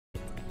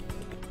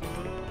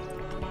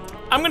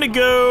I'm gonna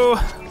go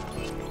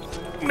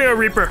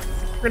Reaper.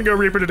 We're gonna go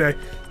Reaper today.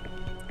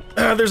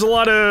 There's a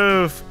lot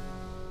of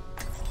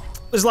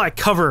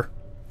cover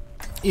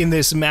in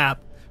this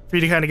map for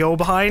you to kind of go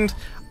behind.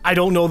 I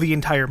don't know the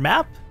entire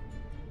map,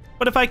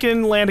 but if I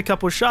can land a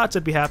couple of shots,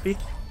 I'd be happy.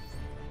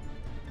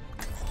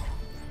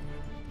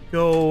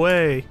 Go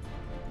away.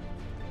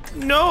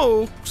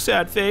 No,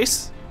 sad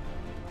face.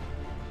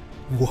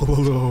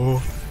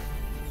 Whoa.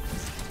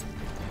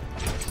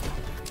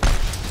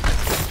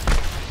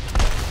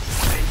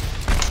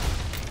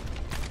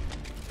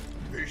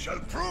 We shall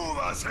prove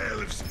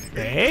ourselves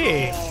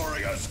in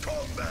glorious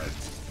combat.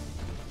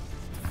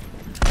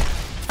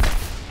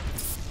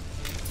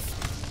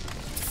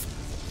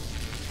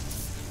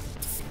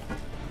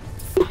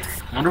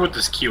 I wonder what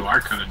this QR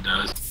code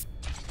does.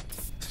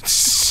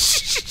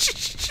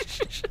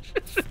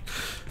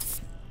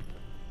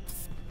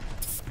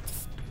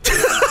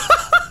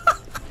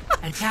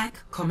 Attack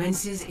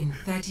commences in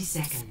 30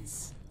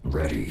 seconds.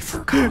 Ready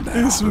for combat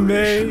This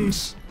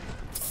operations.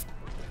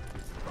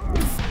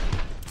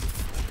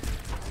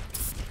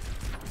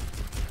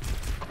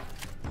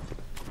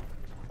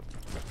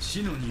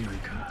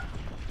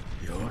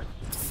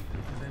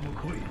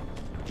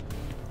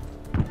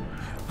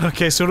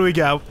 Okay, so what do we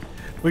got?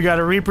 We got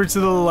a Reaper to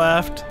the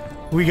left.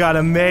 We got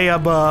a Mei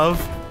above.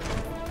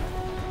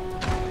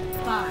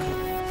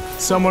 5.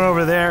 Someone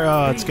over there.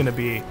 Oh, it's gonna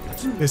be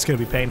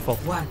painful.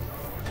 1.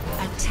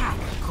 Attack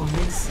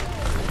commencing.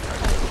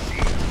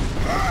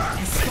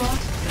 Escort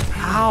the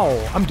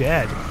Ow, I'm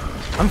dead.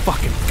 I'm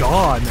fucking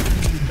gone.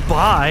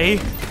 Bye.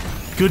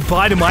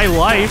 Goodbye to my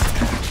life.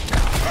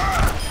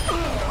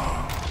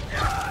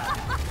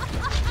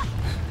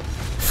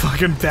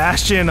 Fucking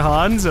Bastion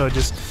Hanzo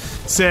just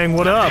saying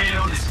what up.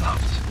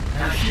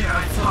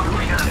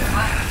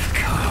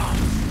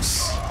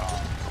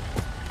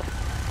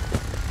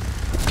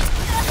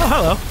 Oh,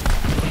 hello.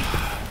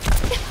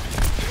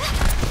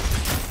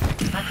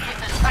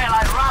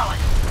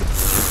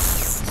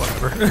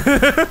 Whatever.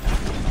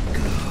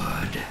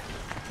 Good.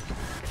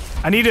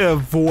 I need to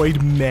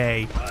avoid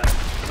Mei.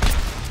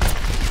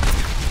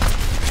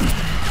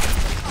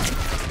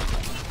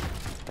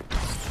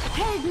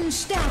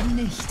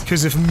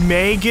 Because if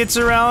Mei gets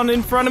around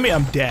in front of me,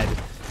 I'm dead.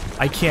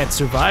 I can't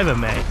survive a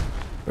Mei.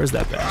 Where's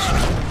that Bastion?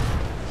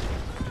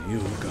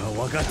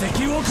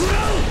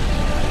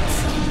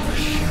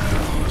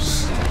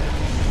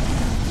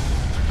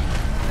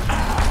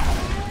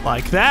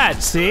 Like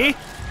that, see?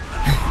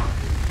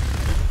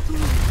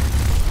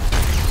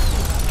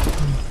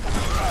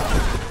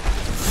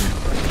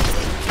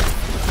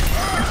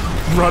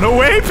 Run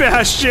away,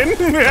 Bastion!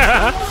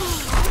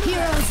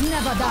 Heroes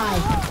never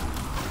die.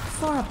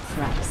 For a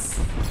price.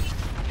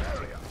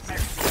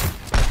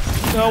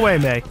 Go away,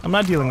 Mei. I'm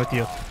not dealing with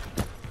you.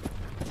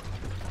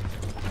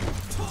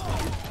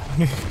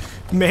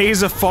 Mei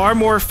is a far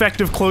more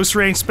effective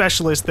close-range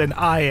specialist than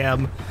I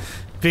am.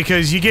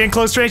 Because you get in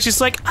close range, it's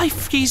like, I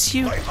freeze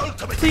you.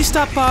 Please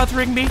stop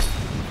bothering me.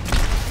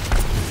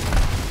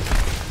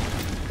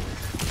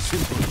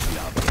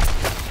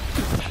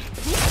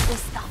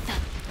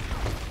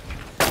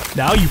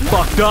 Now you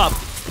fucked up.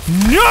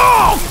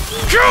 No!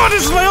 God,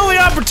 this is my only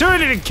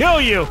opportunity to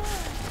kill you!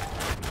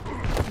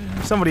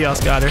 Somebody else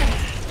got her.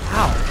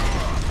 Ow.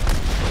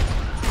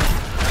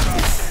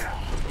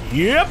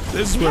 Yep,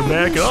 this is where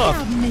back off.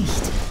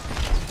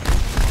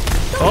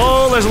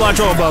 Oh, there's a lot of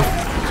troll above.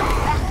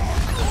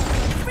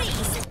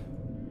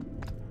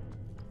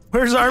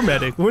 Where's our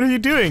medic? What are you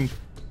doing?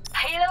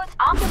 Halo's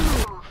on the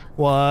move.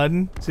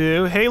 1,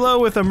 2. Halo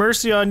with a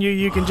mercy on you,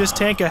 you can just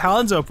tank a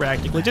Hanzo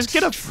practically. Just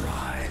get a...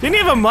 Didn't he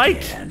have a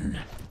mic?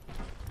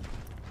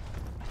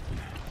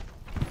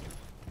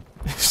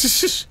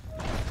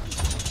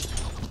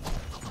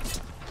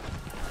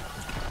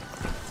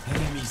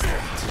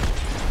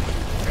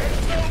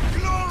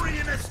 Glory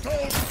in a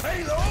stalled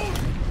payload.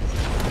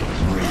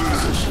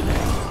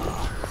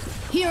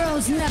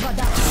 Heroes never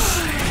die.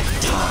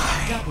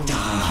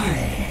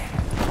 Die.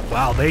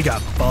 Wow, they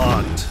got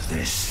bugged.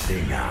 This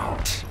thing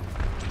out.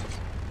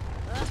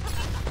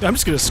 I'm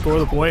just gonna score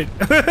the point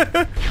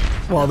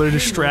while they're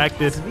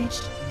distracted.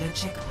 reached the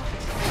checkpoint.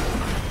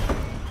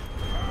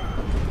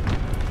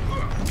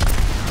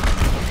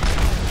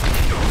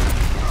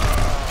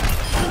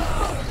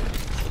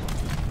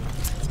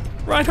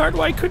 Reinhardt,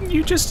 why couldn't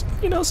you just,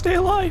 you know, stay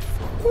alive?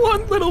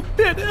 One little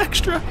bit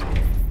extra.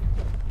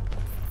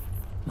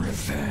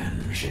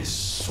 Revenge is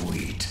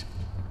sweet.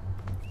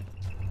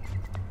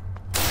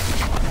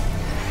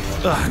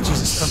 Ugh,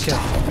 Jesus, okay.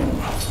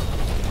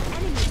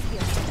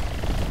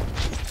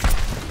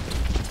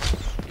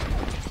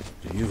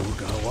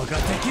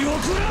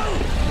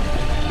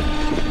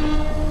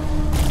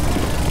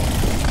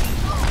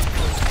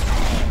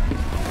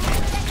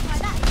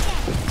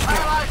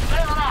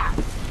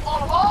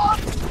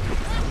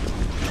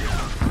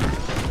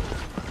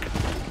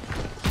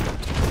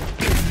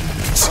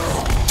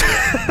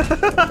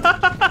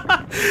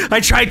 I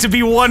tried to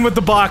be one with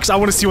the box. I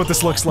want to see what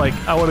this looks like.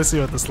 I want to see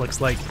what this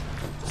looks like.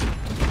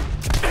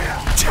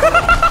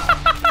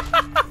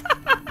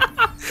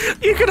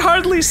 You You could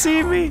hardly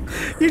see me.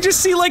 You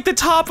just see like the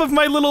top of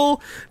my little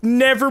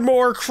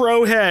Nevermore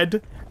crow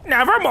head.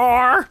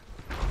 Nevermore.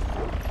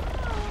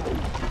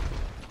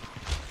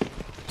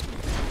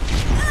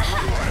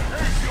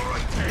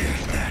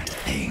 That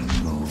thing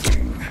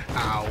moving.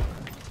 Ow.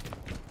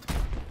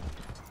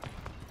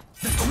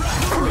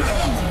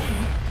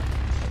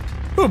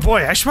 Oh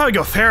boy, I should probably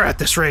go Pharah at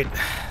this rate.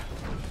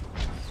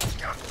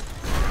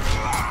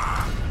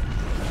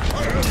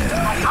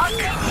 I'll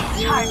take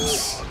these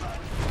charges.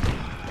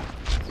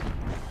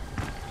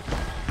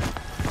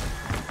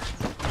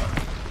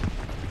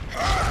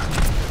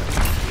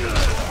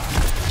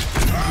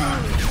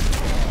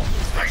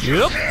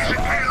 Yep.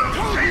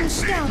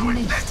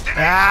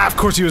 Ah, of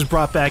course he was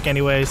brought back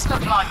anyways.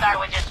 Thought I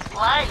would just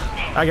fly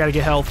there. I gotta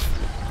get health.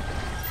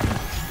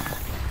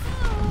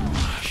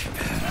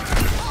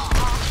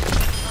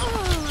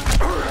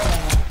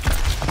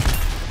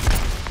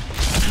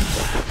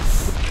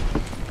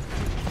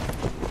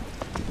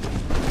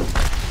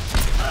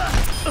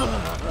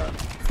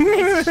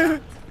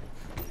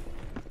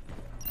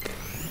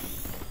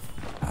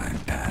 I'm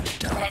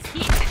patched up. Let's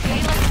keep the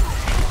game.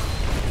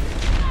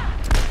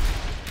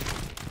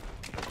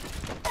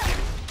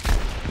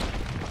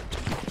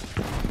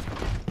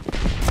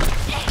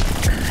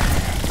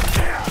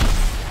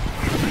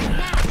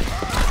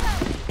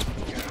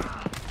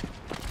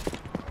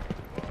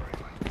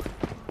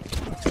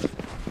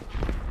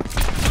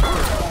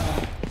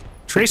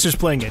 Tracer's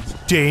playing a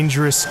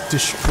dangerous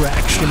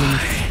distraction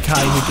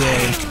kind of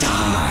game.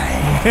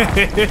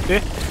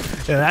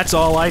 And that's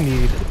all I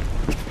need.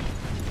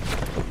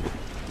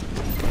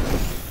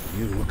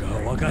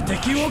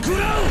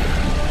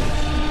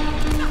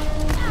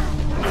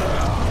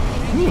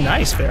 Ooh,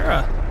 nice,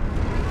 Pharah.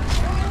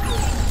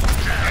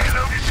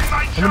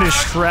 I'm gonna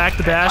distract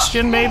the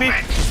Bastion, maybe?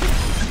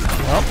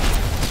 Well.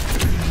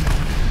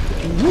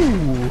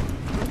 Ooh.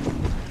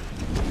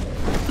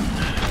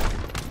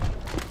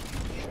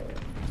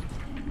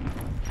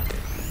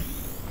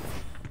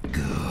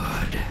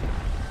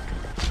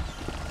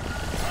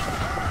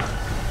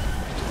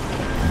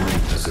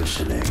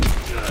 Positioning.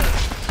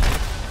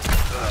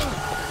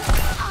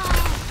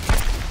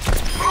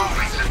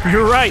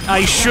 You're right,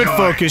 I should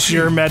focus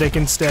your medic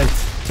instead.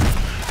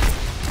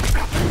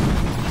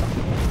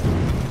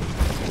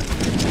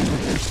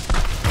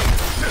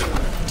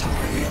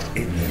 Target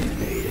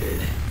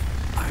eliminated.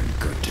 I'm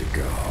good to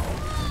go.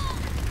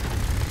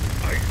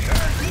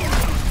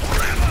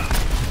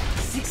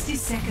 60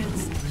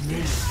 seconds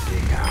remaining.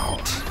 Thing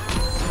out.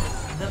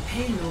 The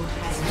payload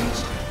has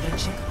reached the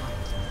checkpoint.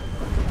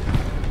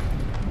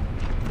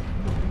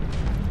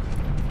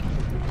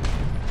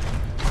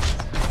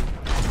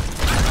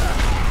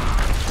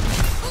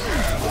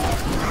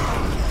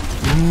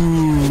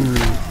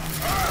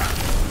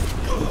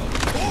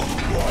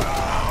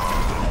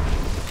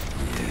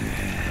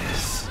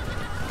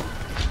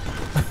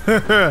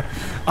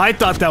 I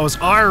thought that was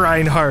our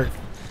Reinhardt.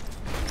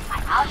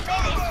 I'll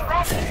finish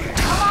ready.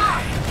 Come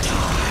on.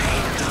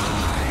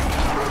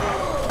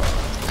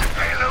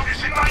 Payload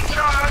is in my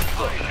charge.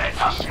 Let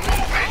us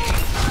move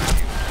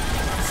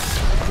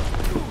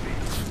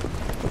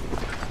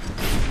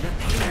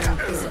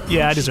it.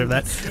 Yeah, I deserve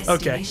that.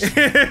 Okay.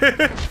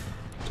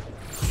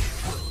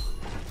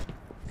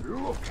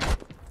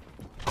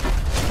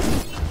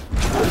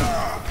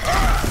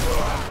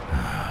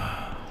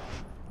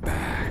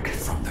 Back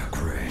from the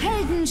grave.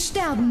 Helden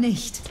sterben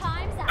nicht.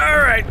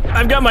 Alright,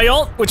 I've got my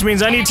ult, which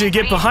means I need to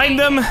get behind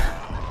them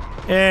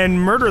and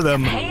murder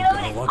them.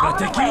 Payload is on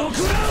the way.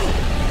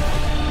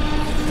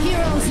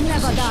 Heroes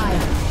never die.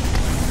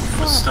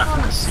 Stuck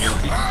in the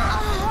ceiling.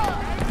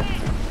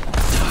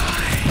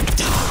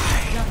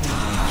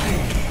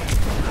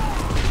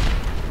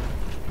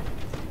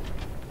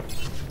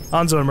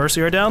 Hanzo and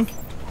Mercy are down.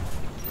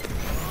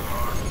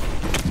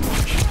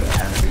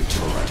 Enemy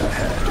turret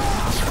ahead.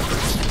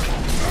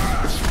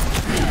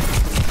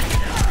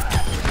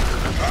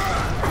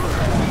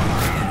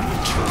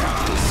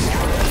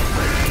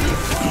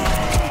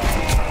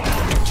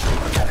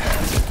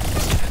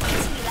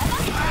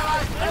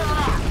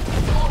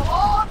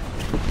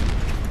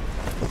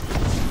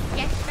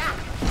 Get back.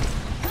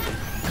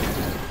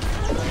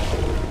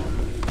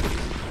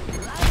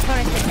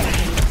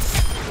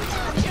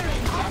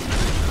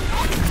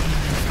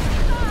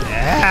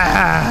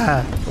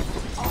 Ah!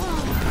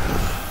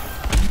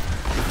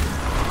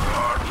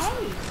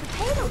 Hey, the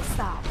payload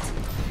stopped.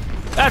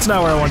 That's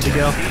not where I want to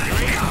go.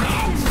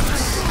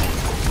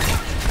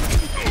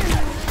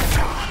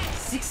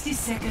 60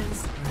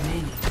 seconds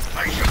remaining.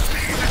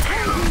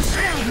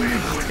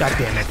 God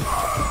damn it.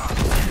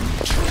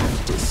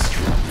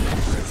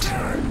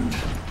 Returned.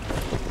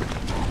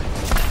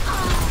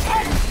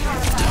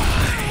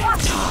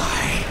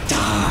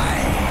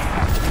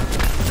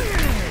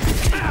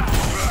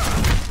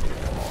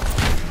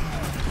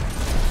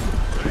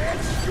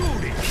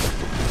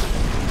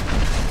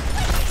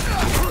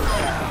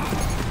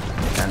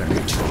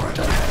 Enemy turret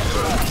ahead.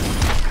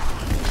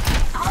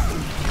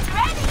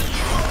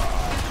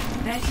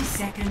 30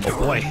 seconds.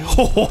 Boy.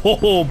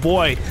 Oh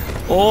boy.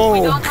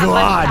 Oh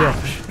God!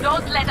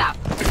 Don't let up.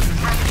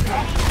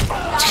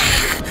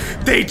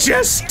 They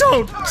just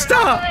don't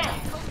stop.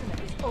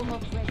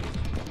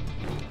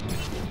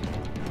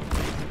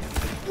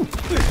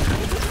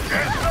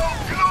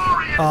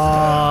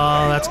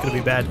 Oh, that's gonna be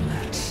bad.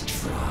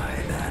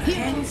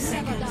 10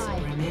 seconds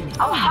remaining.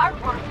 Our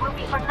hard work will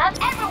be for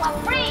nothing. Everyone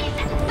freeze!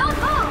 Don't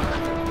move!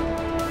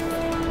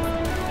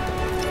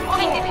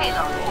 Moving the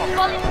payload.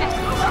 Falling back.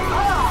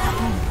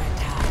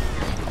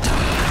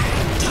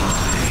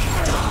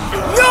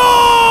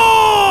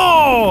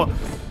 No!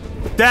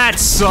 That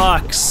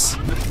sucks.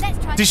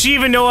 Did she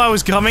even know I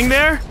was coming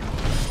there?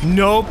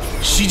 Nope.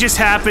 She just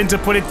happened to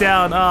put it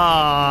down.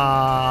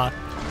 Ah.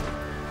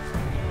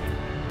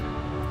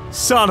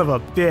 Son of a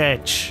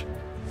bitch.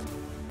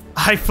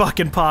 I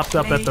fucking popped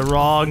up at the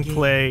wrong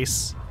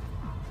place.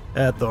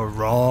 At the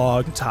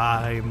wrong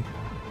time.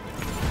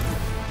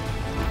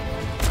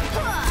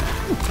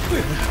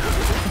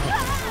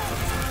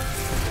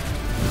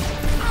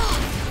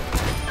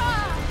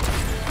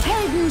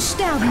 Helden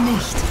sterben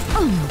nicht.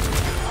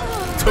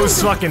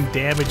 Those fucking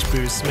damage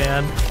boosts,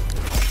 man.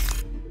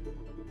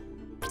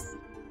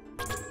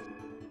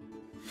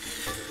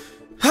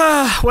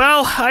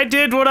 Well, I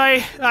did what I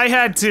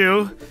had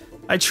to.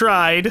 I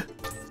tried.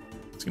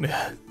 Just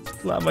gonna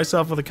allow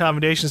myself with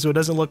accommodation so it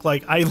doesn't look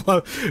like I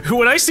love.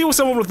 When I see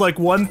someone with like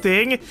one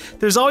thing,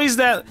 there's always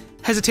that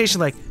hesitation,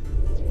 like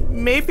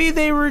maybe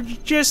they were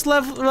just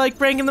like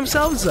ranking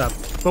themselves up.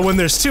 But when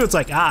there's two, it's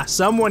like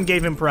someone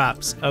gave him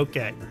props.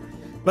 Okay,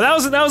 but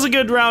that was a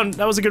good round.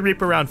 That was a good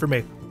Reaper round for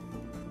me.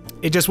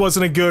 It just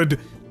wasn't a good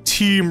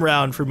team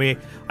round for me.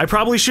 I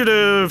probably should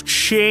have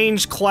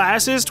changed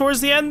classes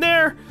towards the end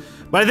there,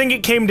 but I think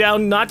it came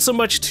down not so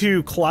much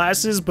to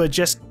classes, but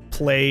just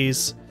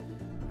plays.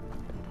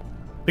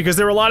 Because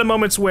there were a lot of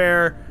moments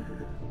where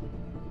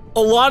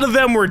a lot of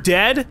them were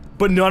dead,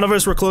 but none of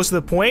us were close to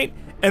the point,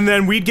 and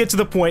then we'd get to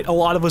the point, a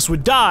lot of us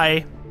would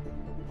die,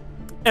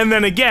 and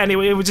then again, it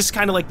was just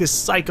kind of like this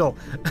cycle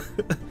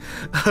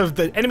of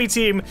the enemy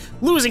team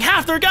losing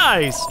half their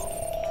guys,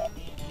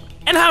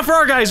 and half of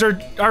our guys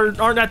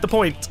aren't at the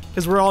point,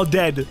 because we're all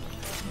dead.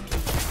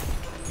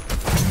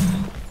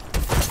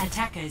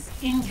 Attackers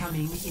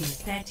incoming in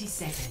 30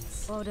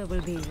 seconds. Order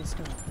will be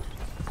restored.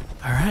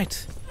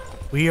 Alright,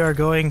 we are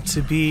going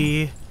to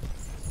be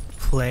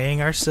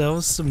playing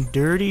ourselves some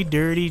dirty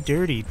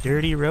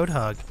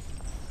Roadhog.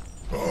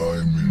 I'm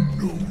in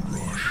no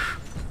rush.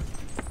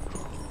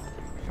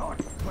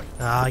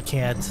 I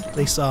can't.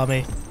 They saw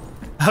me.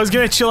 I was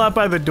gonna chill out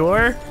by the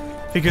door,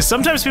 because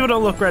sometimes people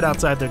don't look right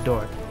outside their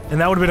door. And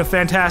that would have been a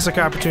fantastic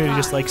opportunity to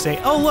just like say,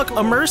 oh look,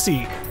 a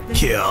mercy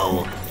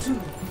kill. 2,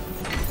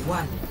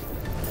 1.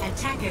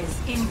 Attackers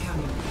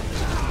incoming.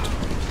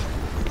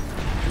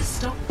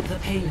 Stop the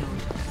payload.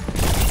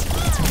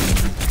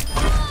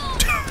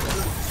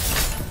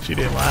 She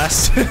didn't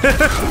last. I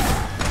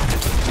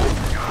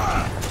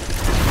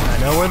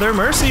know where their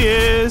mercy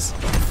is.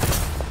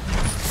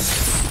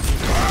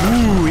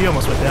 Ooh, he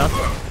almost went down.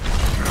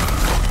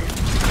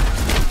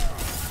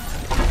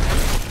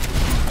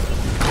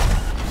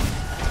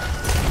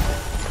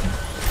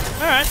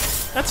 Alright,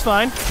 that's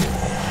fine.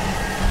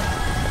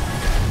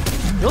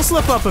 He'll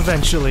slip up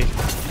eventually.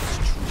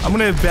 I'm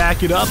gonna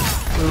back it up.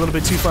 We're a little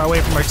bit too far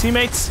away from our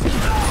teammates.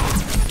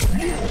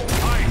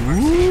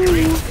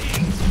 Ooh.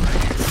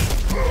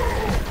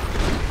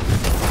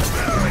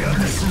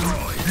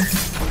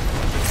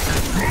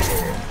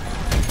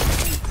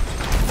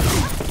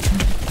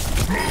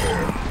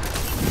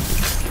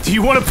 Do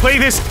you want to play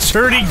this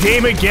dirty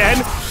game again?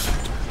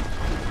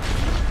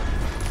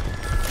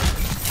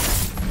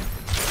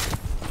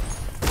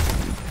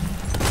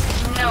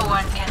 No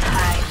one can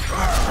hide.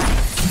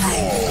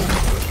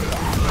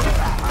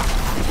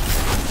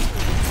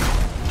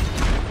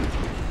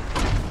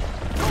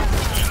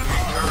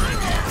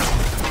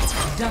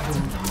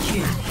 Double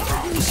kill.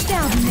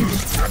 Sterben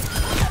nicht.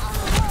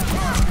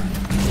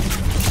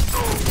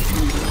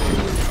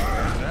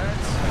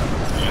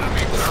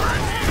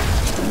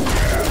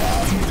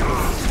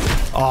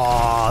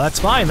 Aw, that's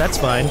fine, that's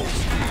fine.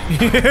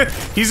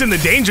 He's in the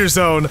danger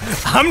zone.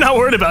 I'm not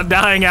worried about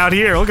dying out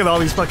here. Look at all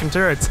these fucking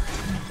turrets.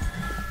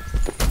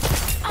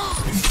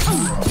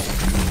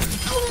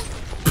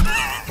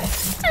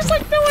 There's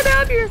like no one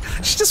out here.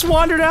 She just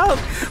wandered out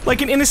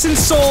like an innocent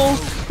soul.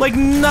 Like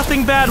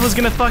nothing bad was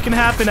gonna fucking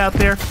happen out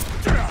there.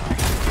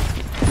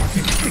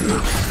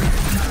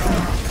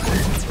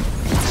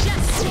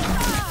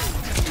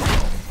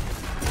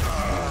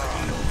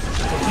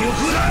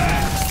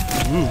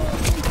 Ooh.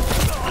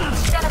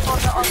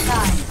 Teleporter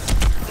online.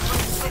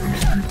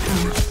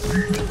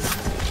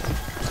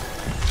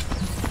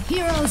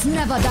 Heroes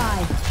never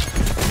die.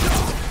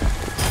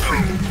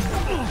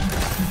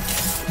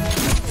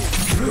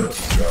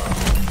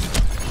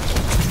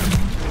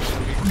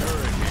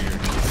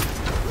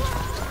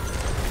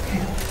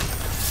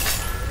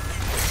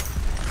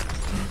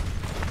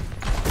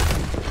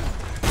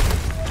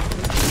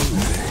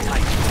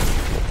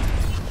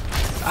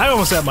 I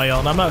almost have my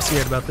own. I'm not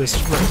scared about this,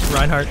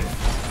 Reinhardt.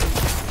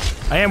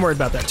 I am worried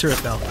about that turret,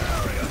 though.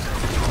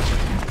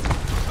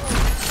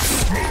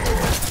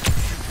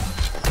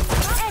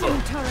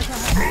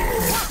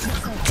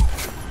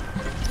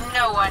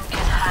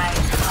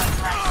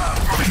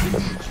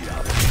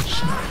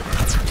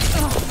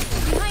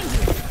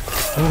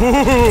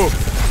 Ooh.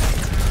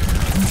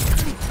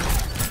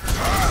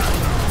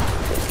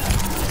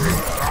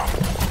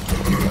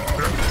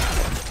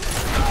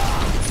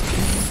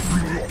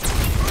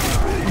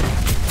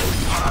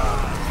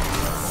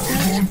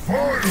 On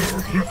fire!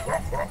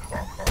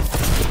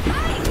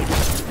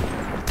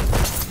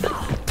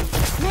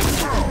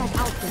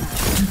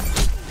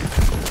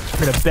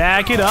 We're gonna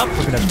back it up.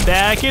 We're gonna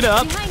back it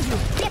up. Behind you.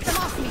 Get them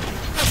off me.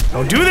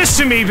 Don't do this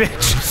to me,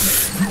 bitch.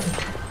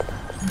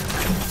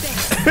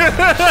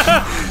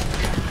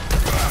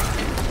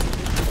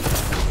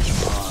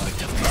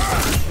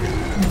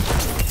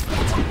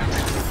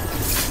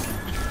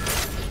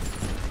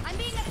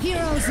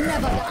 Heroes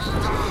never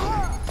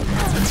die.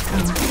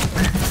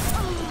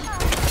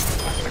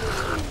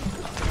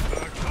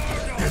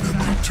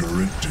 Enemy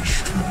turret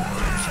destroyed.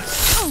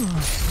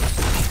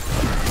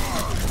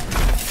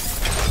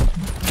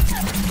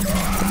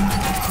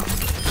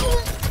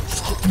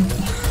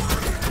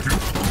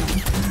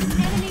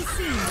 Enemy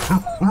seen.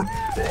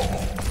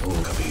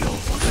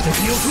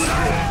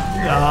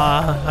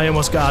 I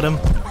almost got him.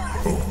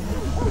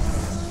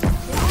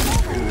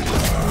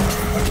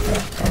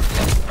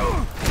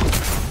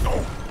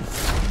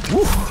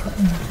 Woo.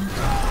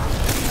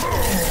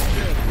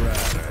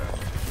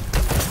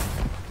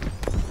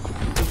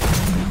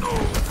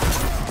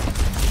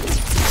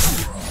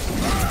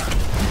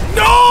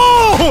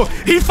 No!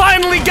 He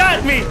finally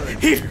got me!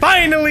 He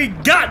finally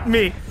got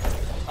me!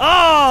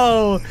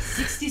 Oh!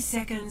 60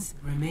 seconds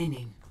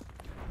remaining.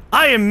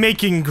 I am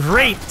making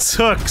great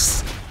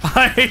hooks.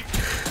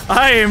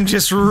 I am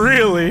just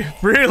really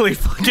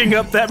fucking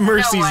up that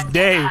Mercy's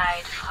day.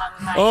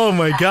 Oh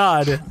my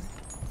god.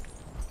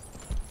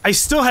 I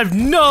still have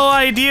no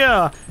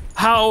idea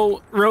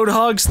how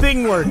Roadhog's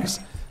thing works.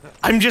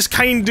 I'm just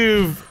kind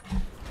of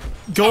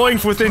going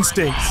with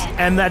instincts,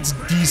 and that's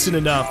decent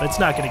enough. That's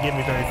not gonna get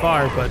me very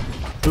far, but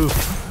oof.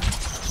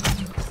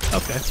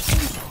 Okay,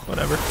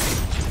 whatever.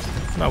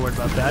 I'm not worried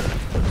about that.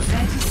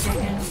 30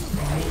 seconds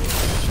remaining.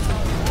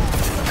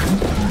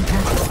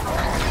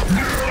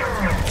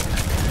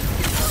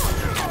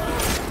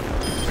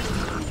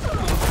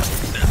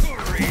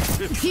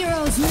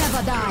 Heroes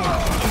never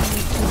die.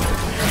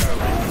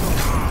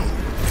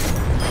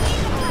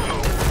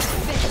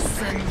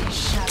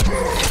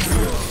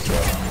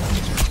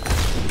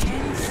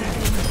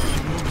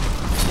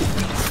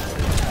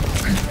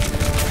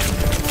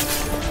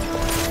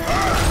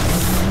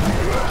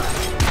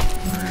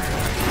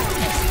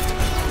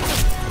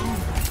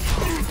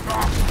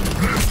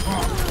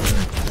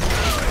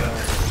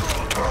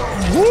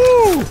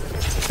 Woo!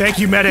 Thank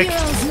you, medic.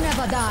 Heroes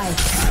never die.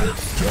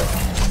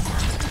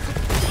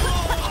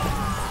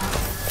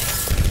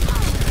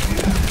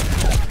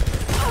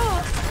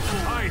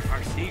 I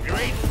foresee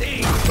great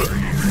things.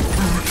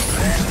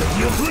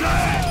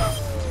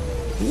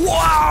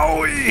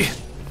 Wowie!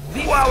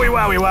 Wowie,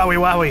 wowie, wowie,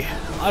 wowie.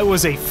 I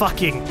was a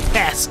fucking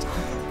pest.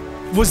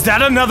 Was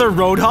that another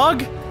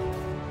Roadhog?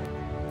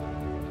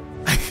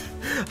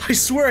 I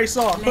swear I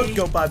saw a hook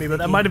go by me, but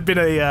that might have been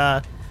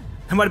a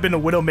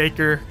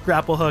Widowmaker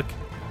grapple hook.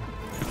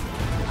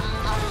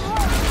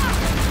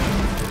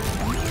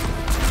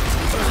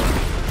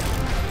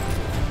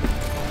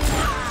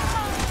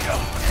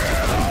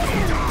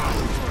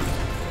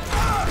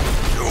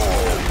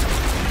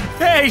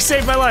 Hey, he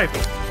saved my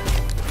life!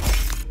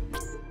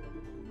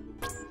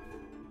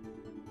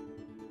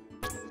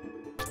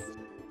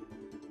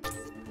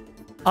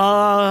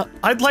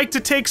 I'd like to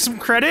take some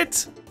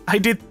credit. I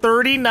did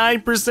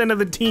 39% of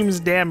the team's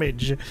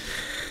damage.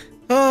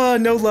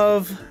 No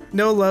love.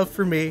 No love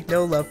for me.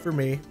 No love for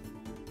me.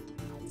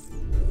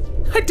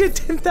 I did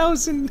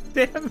 10,000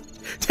 damage.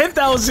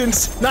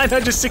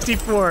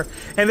 10,964.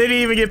 And they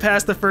didn't even get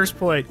past the first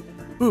point.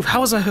 Oof,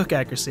 how was my hook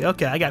accuracy?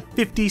 Okay, I got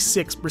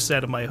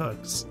 56% of my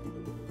hooks.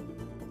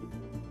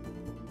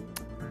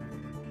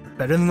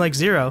 Better than like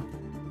 0.